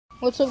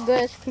What's up,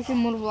 guys? Christian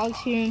Motor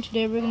Vlogs here, and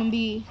today we're gonna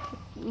be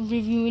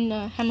reviewing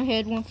the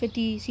Hammerhead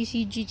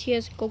 150cc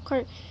GTS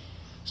go-kart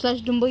 /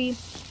 Dumbo.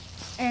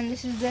 And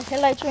this is the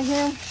headlights right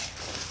here,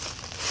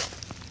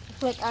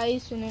 like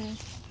ice. And then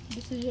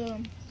this is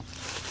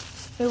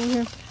over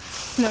here,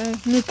 my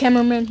new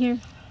cameraman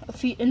here.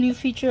 A new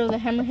feature of the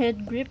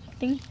Hammerhead grip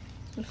thing.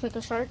 Looks like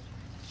a shark.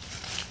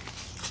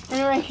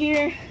 And right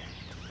here,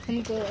 let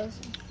me go.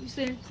 You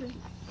see?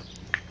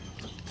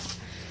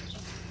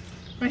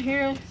 Right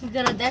here, we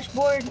got a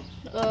dashboard.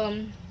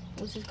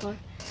 What's this called?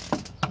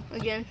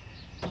 Again,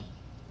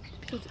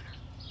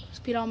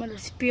 speedometer.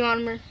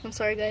 Speedometer. I'm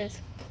sorry,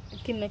 guys. I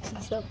keep mixing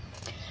this up.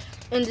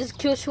 And this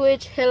kill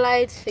switch,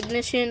 headlights,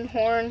 ignition,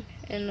 horn,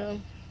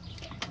 and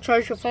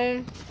charge your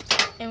phone.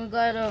 And we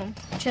got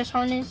chest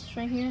harness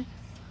right here,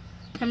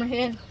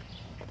 Hammerhead.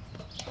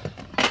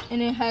 And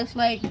it has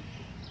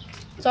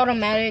it's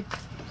automatic,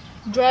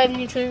 drive,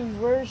 neutral,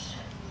 reverse,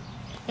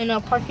 and a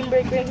parking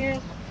brake right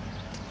here.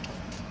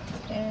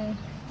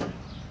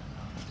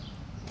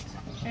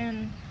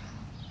 And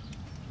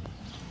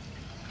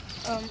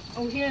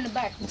over here in the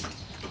back,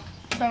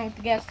 starting with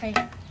the gas tank.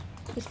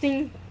 This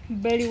thing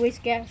barely wastes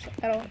gas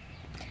at all.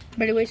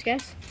 Barely wastes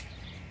gas.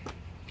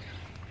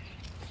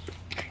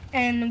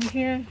 And over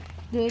here,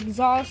 the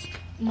exhaust,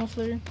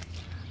 muffler,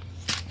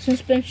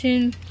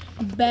 suspension,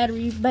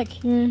 battery back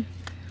here,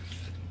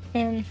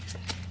 and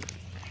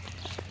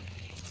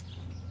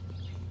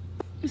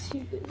let's see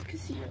if you guys can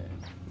see that.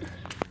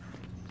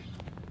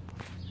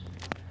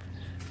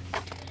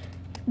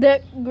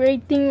 That gray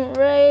thing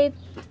right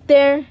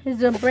there is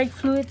the brake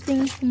fluid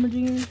thing.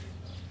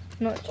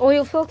 No, it's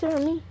oil filter. I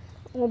mean,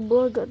 oh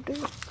boy, got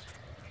dirty.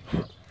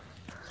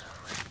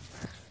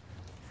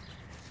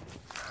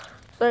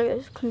 Sorry,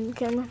 guys, clean the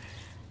camera.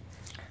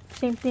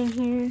 Same thing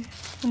here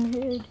on the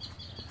head.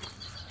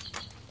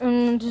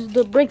 And just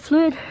the brake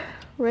fluid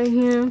right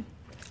here,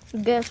 the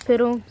gas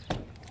pedal,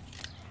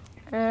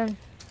 and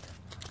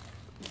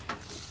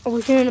over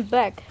here in the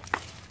back,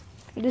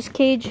 this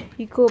cage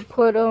you could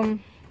put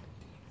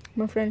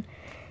my friend,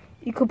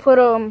 you could put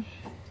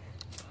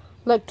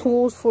like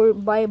tools for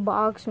buy a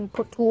box and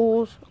put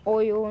tools,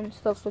 oil and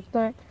stuff like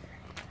that.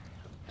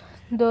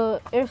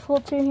 The air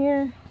filter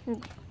here,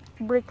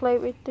 brake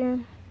light right there,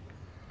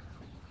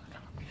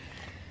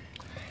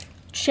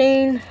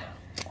 chain,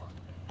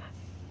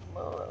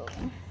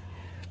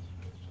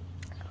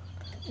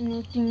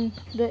 nothing,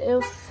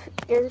 the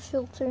air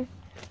filter,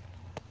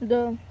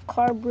 the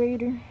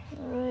carburetor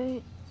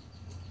right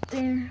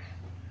there.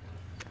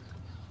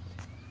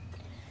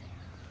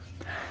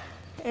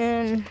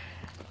 And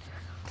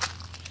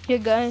yeah,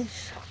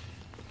 guys,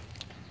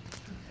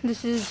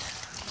 this is,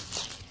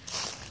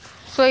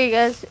 so you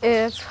guys,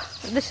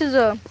 if this is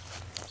a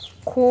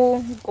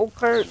cool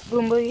go-kart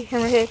Dumbo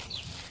Hammerhead,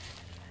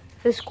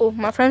 it's cool.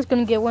 My friend's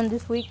gonna get one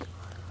this week,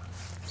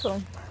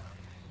 so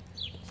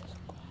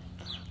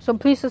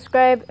please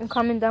subscribe and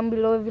comment down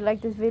below if you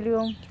like this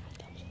video.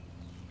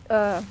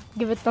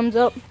 Give it a thumbs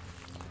up.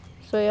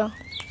 So yeah,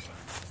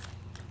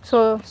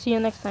 so see you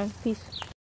next time. Peace.